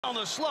On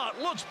the slot,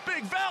 looks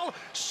big, Val,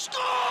 score!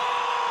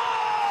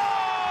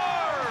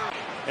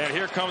 And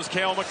here comes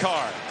Cale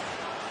Makar.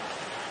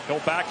 He'll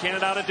backhand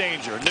it out of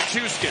danger.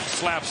 Nичушкин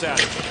slaps at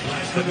it.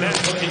 The net,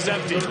 he's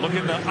empty,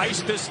 looking to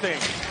ice this thing.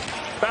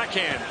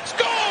 Backhand,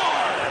 score!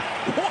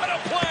 What a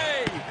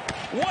play!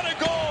 What a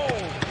goal!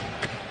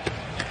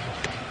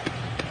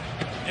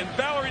 And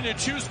Valery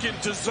Nичушкин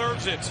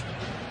deserves it.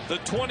 The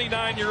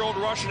 29-year-old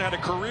Russian had a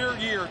career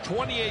year,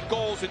 28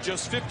 goals in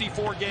just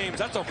 54 games.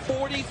 That's a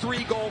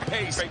 43-goal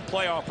pace. Great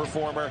playoff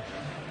performer,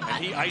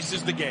 and he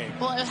ices the game.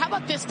 Well, how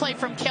about this play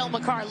from Cale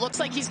Makar? Looks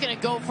like he's going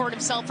to go for it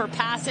himself or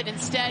pass it.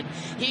 Instead,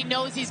 he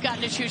knows he's got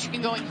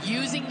Nичушкин going,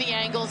 using the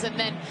angles, and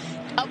then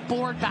a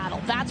board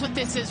battle. That's what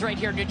this is right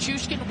here.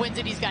 Nичушкin wins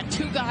it. He's got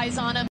two guys on him.